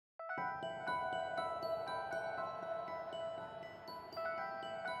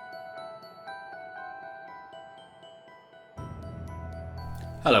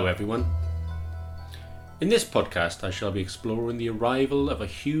Hello everyone. In this podcast I shall be exploring the arrival of a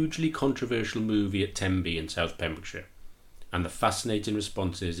hugely controversial movie at Tenby in South Pembrokeshire and the fascinating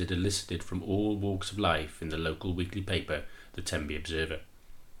responses it elicited from all walks of life in the local weekly paper, the Tenby Observer.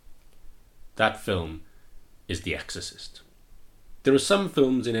 That film is The Exorcist. There are some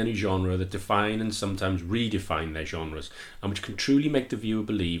films in any genre that define and sometimes redefine their genres and which can truly make the viewer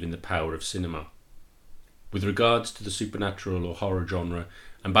believe in the power of cinema. With regards to the supernatural or horror genre,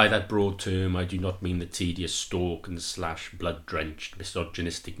 and by that broad term I do not mean the tedious stalk and slash blood-drenched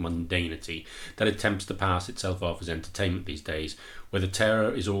misogynistic mundanity that attempts to pass itself off as entertainment these days, where the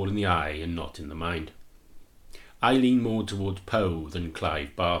terror is all in the eye and not in the mind. I lean more towards Poe than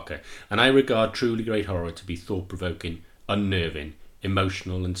Clive Barker, and I regard truly great horror to be thought-provoking, unnerving,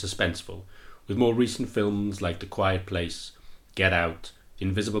 emotional and suspenseful, with more recent films like The Quiet Place, Get Out, The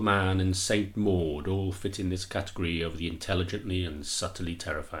Invisible Man and Saint Maud all fit in this category of the intelligently and subtly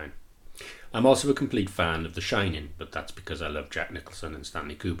terrifying. I'm also a complete fan of The Shining, but that's because I love Jack Nicholson and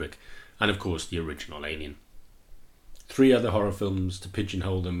Stanley Kubrick, and of course the original Alien. 3 other horror films to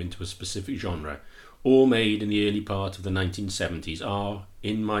pigeonhole them into a specific genre, all made in the early part of the 1970s, are,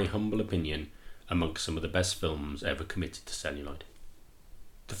 in my humble opinion, amongst some of the best films ever committed to celluloid.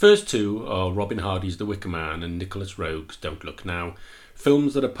 The first 2 are Robin Hardy's The Wicker Man and Nicholas Roeg's Don't Look Now,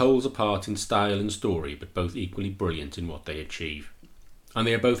 films that are poles apart in style and story, but both equally brilliant in what they achieve. And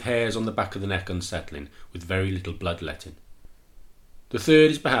they are both hairs on the back of the neck unsettling, with very little bloodletting. The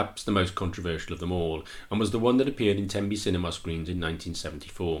third is perhaps the most controversial of them all, and was the one that appeared in Tenby cinema screens in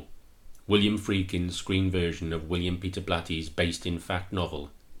 1974. William Friedkin's screen version of William Peter Blatty's based-in-fact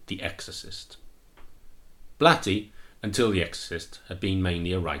novel, The Exorcist. Blatty, until The Exorcist, had been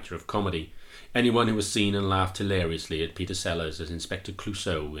mainly a writer of comedy. Anyone who has seen and laughed hilariously at Peter Sellers as Inspector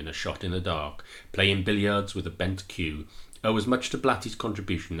Clouseau in A Shot in the Dark, playing billiards with a bent cue, owes as much to Blatty's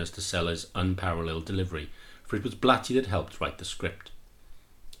contribution as to Sellers' unparalleled delivery, for it was Blatty that helped write the script.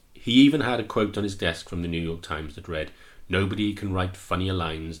 He even had a quote on his desk from the New York Times that read, "Nobody can write funnier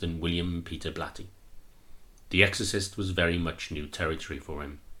lines than William Peter Blatty." The Exorcist was very much new territory for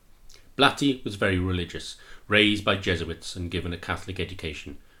him. Blatty was very religious, raised by Jesuits and given a Catholic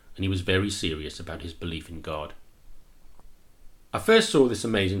education, and he was very serious about his belief in God. I first saw this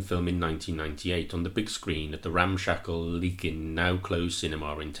amazing film in 1998 on the big screen at the ramshackle, leaking, now closed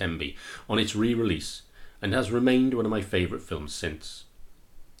cinema in Tenby on its re-release, and has remained one of my favourite films since.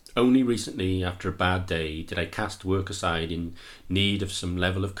 Only recently, after a bad day, did I cast work aside in need of some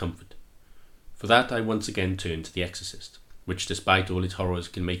level of comfort. For that I once again turned to The Exorcist, which despite all its horrors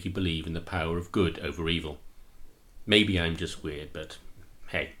can make you believe in the power of good over evil. Maybe I'm just weird, but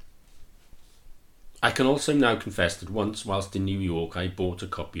hey. I can also now confess that once, whilst in New York, I bought a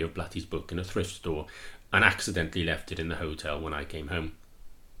copy of Blatty's book in a thrift store and accidentally left it in the hotel when I came home.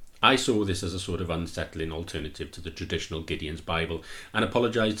 I saw this as a sort of unsettling alternative to the traditional Gideon's Bible and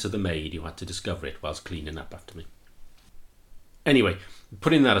apologised to the maid who had to discover it whilst cleaning up after me. Anyway,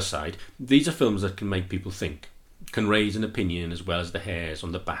 putting that aside, these are films that can make people think, can raise an opinion as well as the hairs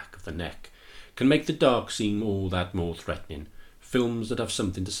on the back of the neck, can make the dark seem all that more threatening, films that have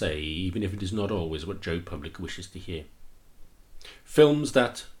something to say, even if it is not always what Joe Public wishes to hear. Films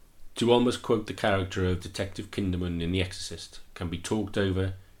that, to almost quote the character of Detective Kinderman in The Exorcist, can be talked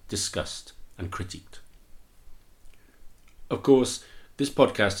over, discussed and critiqued. Of course, this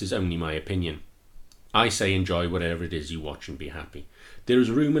podcast is only my opinion. I say enjoy whatever it is you watch and be happy. There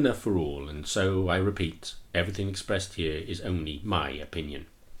is room enough for all, and so, I repeat, everything expressed here is only my opinion,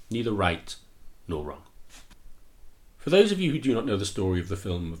 neither right nor wrong. For those of you who do not know the story of the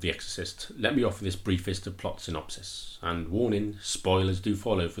film of The Exorcist, let me offer this briefest of plot synopsis, and warning, spoilers do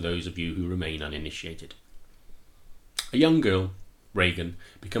follow for those of you who remain uninitiated. A young girl, Reagan,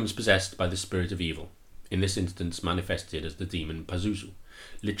 becomes possessed by the spirit of evil, in this instance manifested as the demon Pazuzu,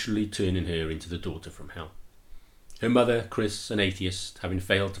 literally turning her into the daughter from hell. Her mother, Chris, an atheist, having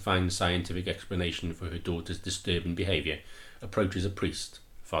failed to find a scientific explanation for her daughter's disturbing behaviour, approaches a priest,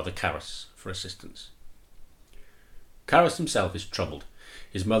 Father Karras, for assistance. Karras himself is troubled.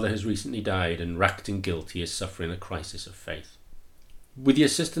 His mother has recently died, and racked in guilt he is suffering a crisis of faith. With the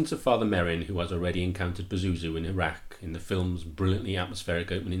assistance of Father Merrin, who has already encountered Pazuzu in Iraq in the film's brilliantly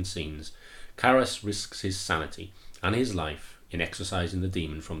atmospheric opening scenes, Karras risks his sanity and his life in exorcising the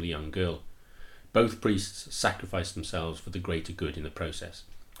demon from the young girl. Both priests sacrifice themselves for the greater good in the process,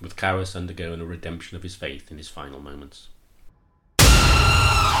 with Karras undergoing a redemption of his faith in his final moments.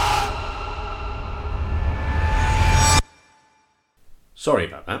 Sorry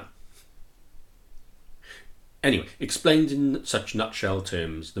about that. Anyway, explained in such nutshell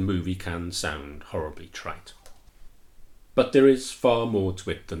terms, the movie can sound horribly trite. But there is far more to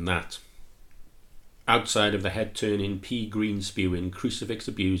it than that. Outside of the head-turning, pea-green spewing,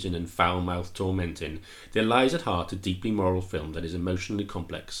 crucifix-abusing and foul-mouthed tormenting, there lies at heart a deeply moral film that is emotionally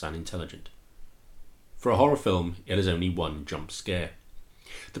complex and intelligent. For a horror film, it has only one jump scare.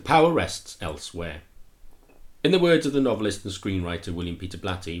 The power rests elsewhere. In the words of the novelist and screenwriter William Peter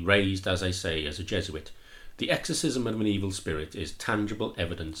Blatty, raised, as I say, as a Jesuit, the exorcism of an evil spirit is tangible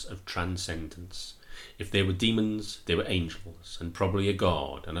evidence of transcendence. If there were demons, there were angels, and probably a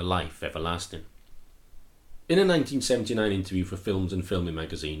God and a life everlasting. In a 1979 interview for Films and Filming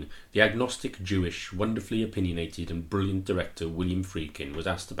magazine, the agnostic, Jewish, wonderfully opinionated and brilliant director William Friedkin was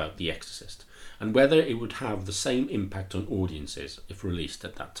asked about The Exorcist and whether it would have the same impact on audiences if released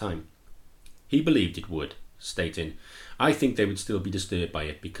at that time. He believed it would, stating, "I think they would still be disturbed by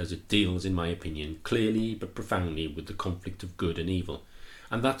it because it deals, in my opinion, clearly but profoundly with the conflict of good and evil,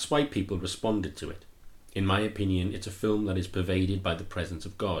 and that's why people responded to it. In my opinion, it's a film that is pervaded by the presence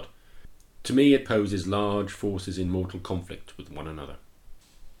of God. To me, it poses large forces in mortal conflict with one another."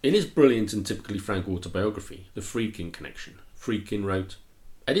 In his brilliant and typically frank autobiography, The Friedkin Connection, Friedkin wrote,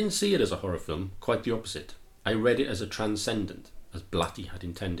 "I didn't see it as a horror film, quite the opposite. I read it as a transcendent, as Blatty had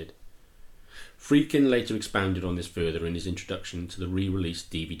intended." Friedkin later expounded on this further in his introduction to the re-released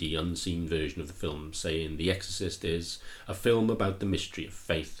DVD unseen version of the film, saying The Exorcist is a film about the mystery of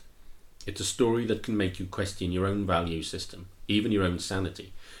faith. It's a story that can make you question your own value system, even your own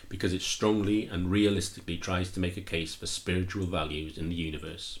sanity, because it strongly and realistically tries to make a case for spiritual values in the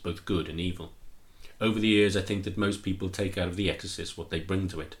universe, both good and evil. Over the years, I think that most people take out of The Exorcist what they bring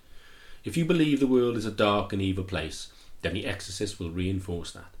to it. If you believe the world is a dark and evil place, then The Exorcist will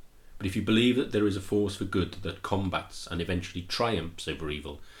reinforce that. But if you believe that there is a force for good that combats and eventually triumphs over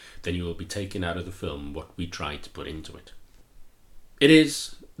evil, then you will be taking out of the film what we tried to put into it. It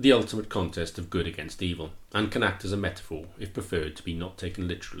is the ultimate contest of good against evil, and can act as a metaphor, if preferred to be not taken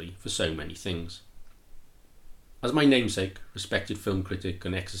literally, for so many things. As my namesake, respected film critic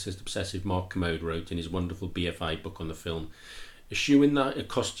and Exorcist obsessive Mark Kermode wrote in his wonderful BFI book on the film, eschewing the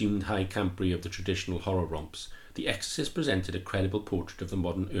costumed high campery of the traditional horror romps, The Exorcist presented a credible portrait of the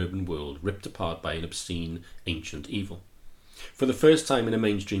modern urban world ripped apart by an obscene, ancient evil. For the first time in a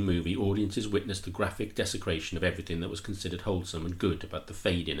mainstream movie, audiences witnessed the graphic desecration of everything that was considered wholesome and good about the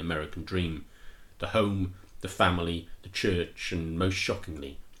fading American dream. The home, the family, the church, and most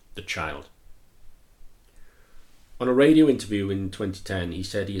shockingly, the child. On a radio interview in 2010, he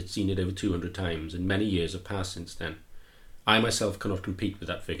said he had seen it over 200 times, and many years have passed since then. I myself cannot compete with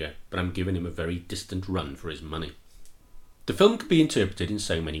that figure, but I'm giving him a very distant run for his money. The film could be interpreted in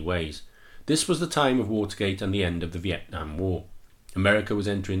so many ways. This was the time of Watergate and the end of the Vietnam War. America was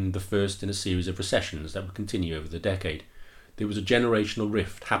entering the first in a series of recessions that would continue over the decade. There was a generational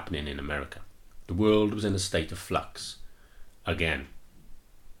rift happening in America. The world was in a state of flux. Again.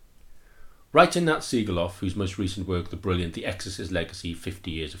 Writing Nat Seegeloff, whose most recent work, the brilliant The Exorcist Legacy, 50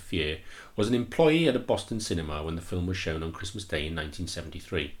 Years of Fear, was an employee at a Boston cinema when the film was shown on Christmas Day in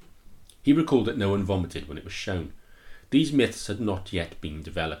 1973. He recalled that no one vomited when it was shown. These myths had not yet been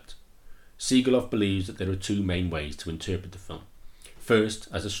developed. Seegeloff believes that there are two main ways to interpret the film. First,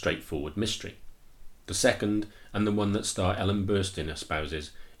 as a straightforward mystery. The second, and the one that star Ellen Burstyn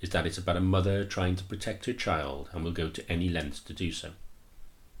espouses, is that it's about a mother trying to protect her child and will go to any lengths to do so.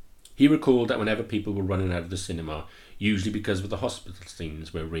 He recalled that whenever people were running out of the cinema, usually because of the hospital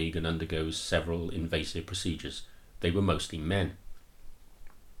scenes where Regan undergoes several invasive procedures, they were mostly men.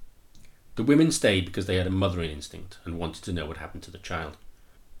 The women stayed because they had a mothering instinct and wanted to know what happened to the child.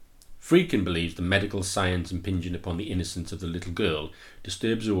 Friedkin believes the medical science impinging upon the innocence of the little girl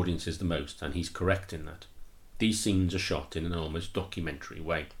disturbs audiences the most, and he's correct in that. These scenes are shot in an almost documentary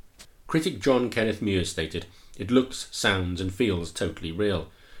way. Critic John Kenneth Muir stated, "It looks, sounds and feels totally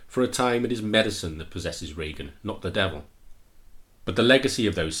real. For a time it is medicine that possesses Regan, not the devil." But the legacy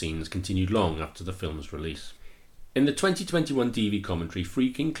of those scenes continued long after the film's release. In the 2021 DV commentary,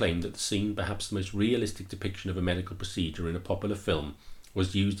 Friedkin claimed that the scene, perhaps the most realistic depiction of a medical procedure in a popular film,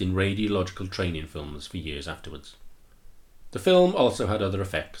 was used in radiological training films for years afterwards. The film also had other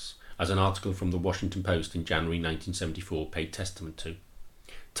effects, as an article from the Washington Post in January 1974 paid testament to.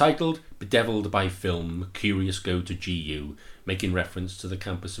 Titled "Bedeviled by Film, Curious Go to GU," making reference to the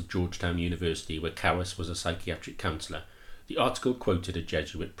campus of Georgetown University where Cowis was a psychiatric counsellor, the article quoted a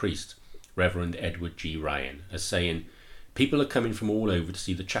Jesuit priest, Reverend Edward G. Ryan, as saying, "People are coming from all over to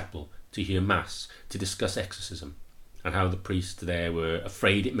see the chapel, to hear Mass, to discuss exorcism, and how the priests there were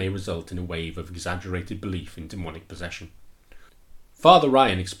afraid it may result in a wave of exaggerated belief in demonic possession." Father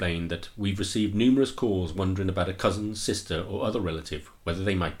Ryan explained that we've received numerous calls wondering about a cousin, sister or other relative, whether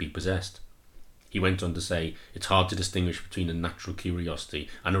they might be possessed. He went on to say, it's hard to distinguish between a natural curiosity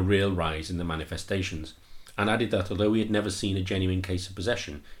and a real rise in the manifestations, and added that although he had never seen a genuine case of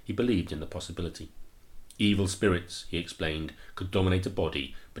possession, he believed in the possibility. Evil spirits, he explained, could dominate a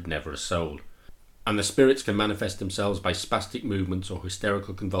body, but never a soul. And the spirits can manifest themselves by spastic movements or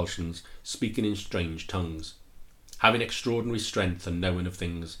hysterical convulsions, speaking in strange tongues, having extraordinary strength and knowing of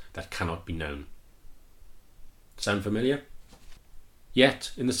things that cannot be known. Sound familiar?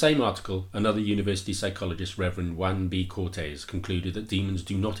 Yet, in the same article, another university psychologist, Reverend Juan B. Cortez, concluded that demons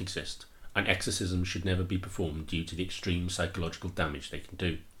do not exist, and exorcisms should never be performed due to the extreme psychological damage they can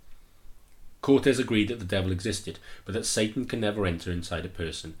do. Cortez agreed that the devil existed, but that Satan can never enter inside a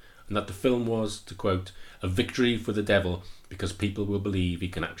person, and that the film was, to quote, a victory for the devil because people will believe he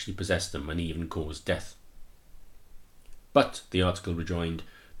can actually possess them and even cause death. But, the article rejoined,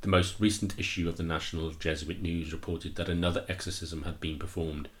 the most recent issue of the National Jesuit News reported that another exorcism had been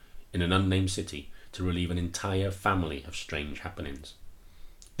performed in an unnamed city to relieve an entire family of strange happenings.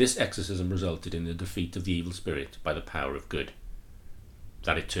 This exorcism resulted in the defeat of the evil spirit by the power of good.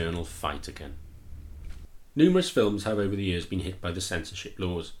 That eternal fight again. Numerous films have over the years been hit by the censorship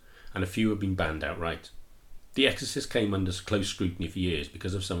laws, and a few have been banned outright. The Exorcist came under close scrutiny for years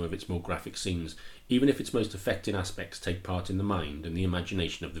because of some of its more graphic scenes, even if its most affecting aspects take part in the mind and the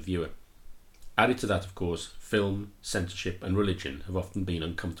imagination of the viewer. Added to that, of course, film, censorship and religion have often been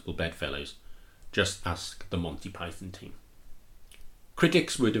uncomfortable bedfellows. Just ask the Monty Python team.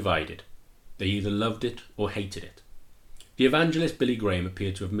 Critics were divided. They either loved it or hated it. The evangelist Billy Graham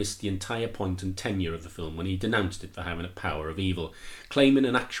appeared to have missed the entire point and tenure of the film when he denounced it for having a power of evil, claiming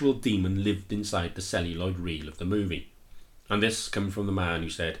an actual demon lived inside the celluloid reel of the movie. And this coming from the man who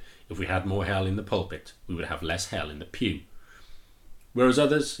said, if we had more hell in the pulpit, we would have less hell in the pew. Whereas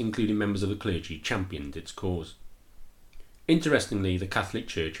others, including members of the clergy, championed its cause. Interestingly, the Catholic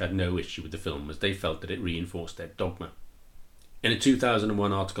Church had no issue with the film as they felt that it reinforced their dogma. In a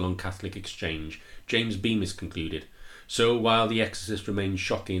 2001 article on Catholic Exchange, James Bemis concluded, so while The Exorcist remains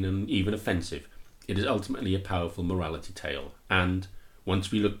shocking and even offensive, it is ultimately a powerful morality tale and, once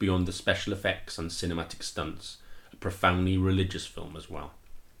we look beyond the special effects and cinematic stunts, a profoundly religious film as well.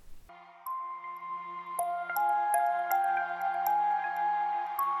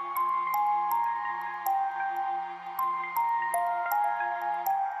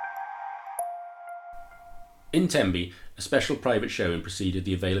 In Tenby, a special private showing preceded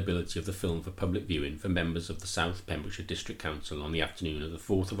the availability of the film for public viewing for members of the South Pembrokeshire District Council on the afternoon of the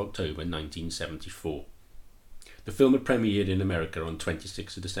 4th of October 1974. The film had premiered in America on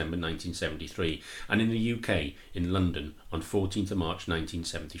 26th of December 1973 and in the UK in London on 14th of March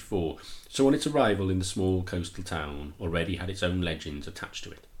 1974, so on its arrival in the small coastal town already had its own legends attached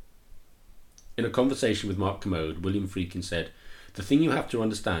to it. In a conversation with Mark Commode, William Friedkin said, the thing you have to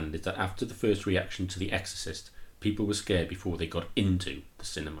understand is that after the first reaction to The Exorcist, people were scared before they got into the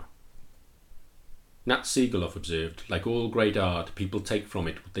cinema. Nat Siegeloff observed, like all great art, people take from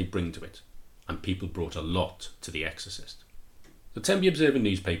it what they bring to it, and people brought a lot to The Exorcist. The Tenby Observer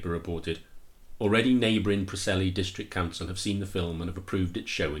newspaper reported, already neighbouring Preseli District Council have seen the film and have approved its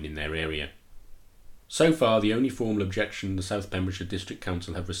showing in their area. So far, the only formal objection the South Pembrokeshire District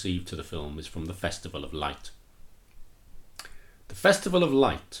Council have received to the film is from the Festival of Light. The Festival of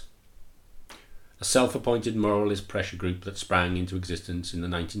Light, a self-appointed moralist pressure group that sprang into existence in the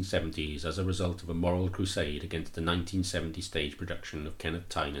 1970s as a result of a moral crusade against the 1970 stage production of Kenneth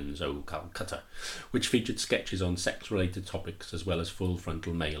Tynan's O Calcutta, which featured sketches on sex-related topics as well as full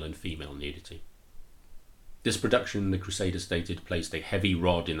frontal male and female nudity. This production, the Crusader stated, placed a heavy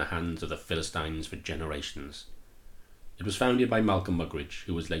rod in the hands of the Philistines for generations. It was founded by Malcolm Muggeridge,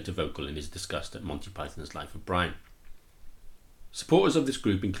 who was later vocal in his disgust at Monty Python's Life of Brian. Supporters of this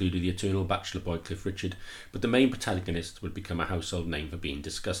group included the eternal bachelor boy Cliff Richard, but the main protagonist would become a household name for being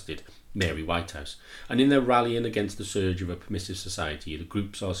disgusted, Mary Whitehouse, and in their rallying against the surge of a permissive society, the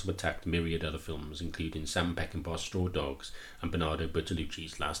groups also attacked myriad other films, including Sam Peckinpah's Straw Dogs and Bernardo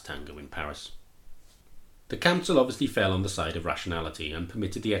Bertolucci's Last Tango in Paris. The council obviously fell on the side of rationality and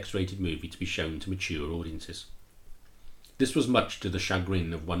permitted the X-rated movie to be shown to mature audiences. This was much to the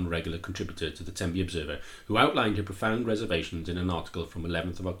chagrin of one regular contributor to the Tenby Observer, who outlined her profound reservations in an article from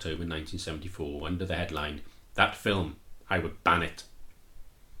 11th of October 1974 under the headline, That Film, I Would Ban It.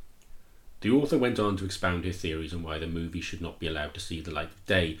 The author went on to expound her theories on why the movie should not be allowed to see the light of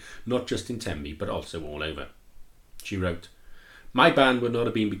day, not just in Tenby, but also all over. She wrote, my ban would not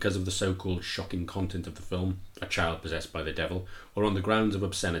have been because of the so-called shocking content of the film, a child possessed by the devil, or on the grounds of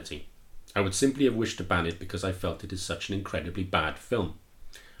obscenity. I would simply have wished to ban it because I felt it is such an incredibly bad film.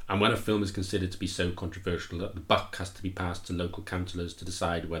 And when a film is considered to be so controversial that the buck has to be passed to local councillors to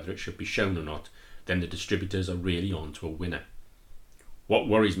decide whether it should be shown or not, then the distributors are really on to a winner. What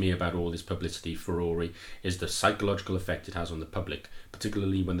worries me about all this publicity furore is the psychological effect it has on the public,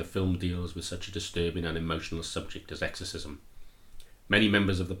 particularly when the film deals with such a disturbing and emotional subject as exorcism. Many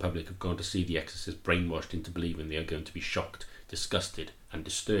members of the public have gone to see The Exorcist brainwashed into believing they are going to be shocked, disgusted and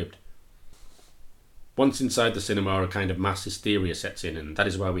disturbed. Once inside the cinema, a kind of mass hysteria sets in, and that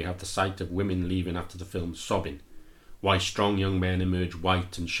is why we have the sight of women leaving after the film sobbing, why strong young men emerge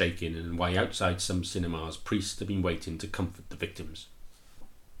white and shaking, and why outside some cinemas priests have been waiting to comfort the victims.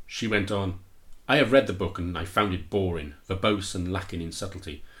 She went on, I have read the book and I found it boring, verbose and lacking in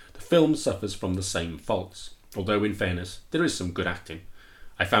subtlety. The film suffers from the same faults, although in fairness there is some good acting.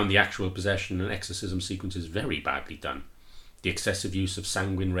 I found the actual possession and exorcism sequences very badly done. The excessive use of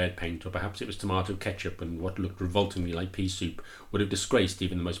sanguine red paint, or perhaps it was tomato ketchup and what looked revoltingly like pea soup, would have disgraced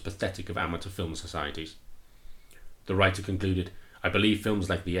even the most pathetic of amateur film societies. The writer concluded, I believe films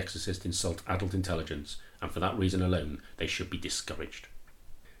like The Exorcist insult adult intelligence, and for that reason alone they should be discouraged.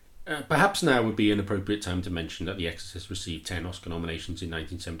 Perhaps now would be an appropriate time to mention that The Exorcist received 10 Oscar nominations in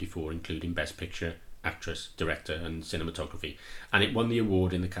 1974, including Best Picture, Actress, Director and Cinematography, and it won the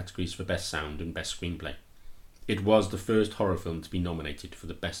award in the categories for Best Sound and Best Screenplay. It was the first horror film to be nominated for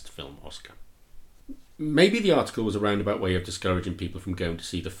the Best Film Oscar. Maybe the article was a roundabout way of discouraging people from going to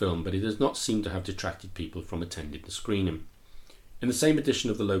see the film, but it does not seem to have detracted people from attending the screening. In the same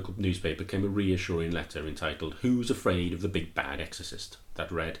edition of the local newspaper came a reassuring letter entitled Who's Afraid of the Big Bad Exorcist?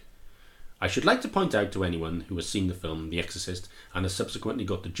 That read, I should like to point out to anyone who has seen the film The Exorcist and has subsequently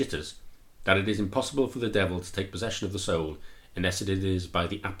got the jitters that it is impossible for the devil to take possession of the soul unless it is by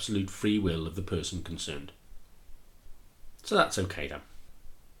the absolute free will of the person concerned. So that's okay then.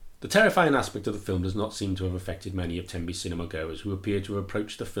 The terrifying aspect of the film does not seem to have affected many of Tenby cinema goers who appear to have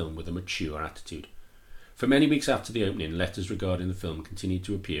approached the film with a mature attitude. For many weeks after the opening, letters regarding the film continued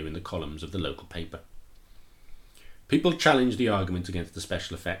to appear in the columns of the local paper. People challenged the argument against the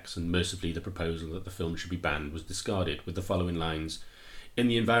special effects, and mercifully the proposal that the film should be banned was discarded with the following lines, In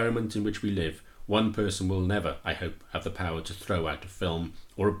the environment in which we live, one person will never, I hope, have the power to throw out a film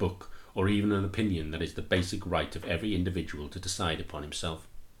or a book or even an opinion that is the basic right of every individual to decide upon himself.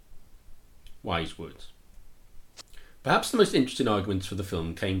 Wise words. Perhaps the most interesting arguments for the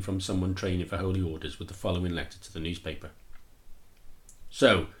film came from someone training for holy orders with the following letter to the newspaper.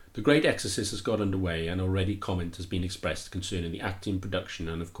 So, The Great Exorcist has got underway and already comment has been expressed concerning the acting, production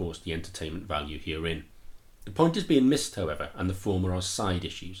and of course the entertainment value herein. The point is being missed, however, and the former are side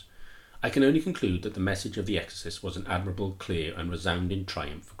issues. I can only conclude that the message of The Exorcist was an admirable, clear and resounding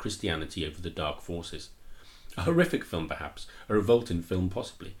triumph for Christianity over the dark forces. A horrific film perhaps, a revolting film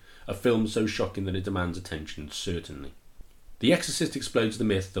possibly, a film so shocking that it demands attention certainly. The Exorcist explodes the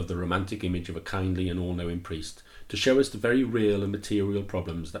myth of the romantic image of a kindly and all-knowing priest to show us the very real and material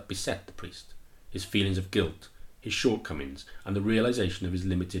problems that beset the priest, his feelings of guilt, his shortcomings and the realization of his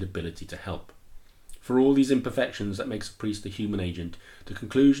limited ability to help. For all these imperfections that makes a priest a human agent, the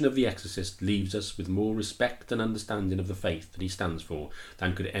conclusion of The Exorcist leaves us with more respect and understanding of the faith that he stands for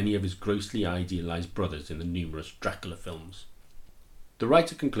than could any of his grossly idealized brothers in the numerous Dracula films. The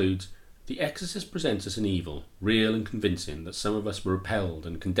writer concludes, The Exorcist presents us an evil, real and convincing, that some of us were repelled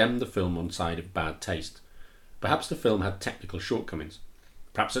and condemned the film on side of bad taste. Perhaps the film had technical shortcomings.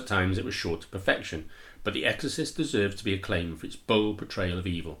 Perhaps at times it was short of perfection, but The Exorcist deserves to be acclaimed for its bold portrayal of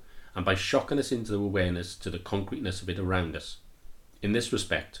evil, and by shocking us into awareness to the concreteness of it around us. In this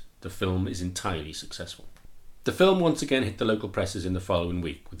respect, the film is entirely successful. The film once again hit the local presses in the following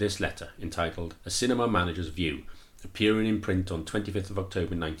week with this letter entitled A Cinema Manager's View, appearing in print on 25th of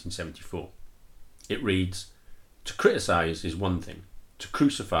October 1974. It reads, To criticise is one thing, to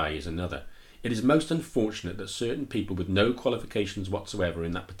crucify is another. It is most unfortunate that certain people with no qualifications whatsoever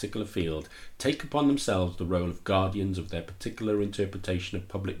in that particular field take upon themselves the role of guardians of their particular interpretation of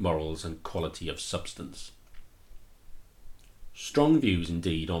public morals and quality of substance. Strong views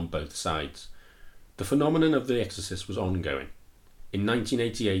indeed on both sides. The phenomenon of The Exorcist was ongoing. In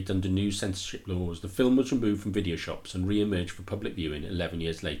 1988, under new censorship laws, the film was removed from video shops and re-emerged for public viewing 11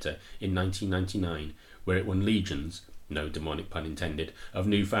 years later, in 1999, where it won legions, no demonic pun intended, of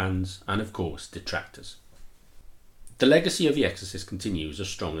new fans and, of course, detractors. The legacy of The Exorcist continues as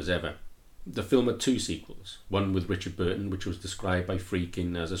strong as ever. The film had two sequels, one with Richard Burton, which was described by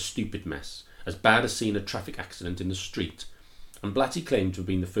Friedkin as a stupid mess, as bad as seeing a traffic accident in the street, and Blatty claimed to have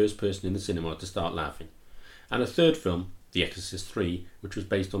been the first person in the cinema to start laughing, and a third film, The Exorcist 3, which was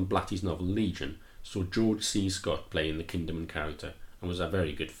based on Blatty's novel Legion, saw George C. Scott playing the Kinderman character, and was a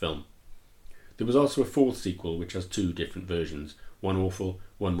very good film. There was also a fourth sequel which has two different versions, one awful,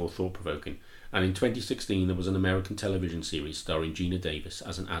 one more thought-provoking, and in 2016 there was an American television series starring Gina Davis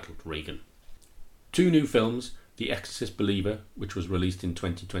as an adult Regan. 2 new films, The Exorcist Believer, which was released in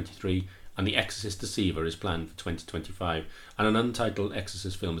 2023, and The Exorcist Deceiver is planned for 2025, and an untitled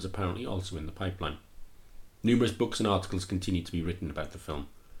Exorcist film is apparently also in the pipeline. Numerous books and articles continue to be written about the film.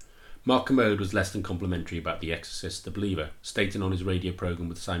 Mark Kermode was less than complimentary about The Exorcist, The Believer, stating on his radio programme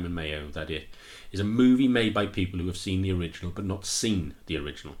with Simon Mayo that it is a movie made by people who have seen the original but not seen the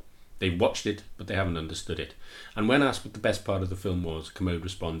original. They've watched it, but they haven't understood it. And when asked what the best part of the film was, Kermode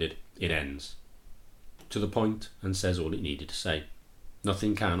responded, "It ends." To the point, and says all it needed to say.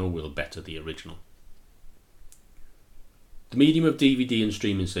 Nothing can or will better the original. The medium of DVD and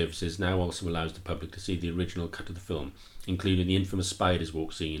streaming services now also allows the public to see the original cut of the film, including the infamous Spiders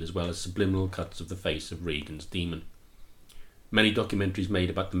Walk scene, as well as subliminal cuts of the face of Regan's demon. Many documentaries made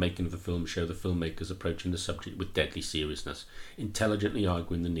about the making of the film show the filmmakers approaching the subject with deadly seriousness, intelligently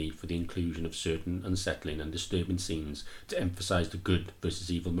arguing the need for the inclusion of certain unsettling and disturbing scenes to emphasise the good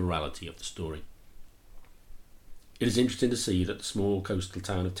versus evil morality of the story. It is interesting to see that the small coastal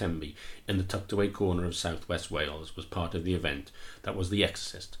town of Tenby, in the tucked away corner of southwest Wales, was part of the event that was The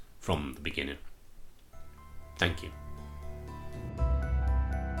Exorcist from the beginning. Thank you.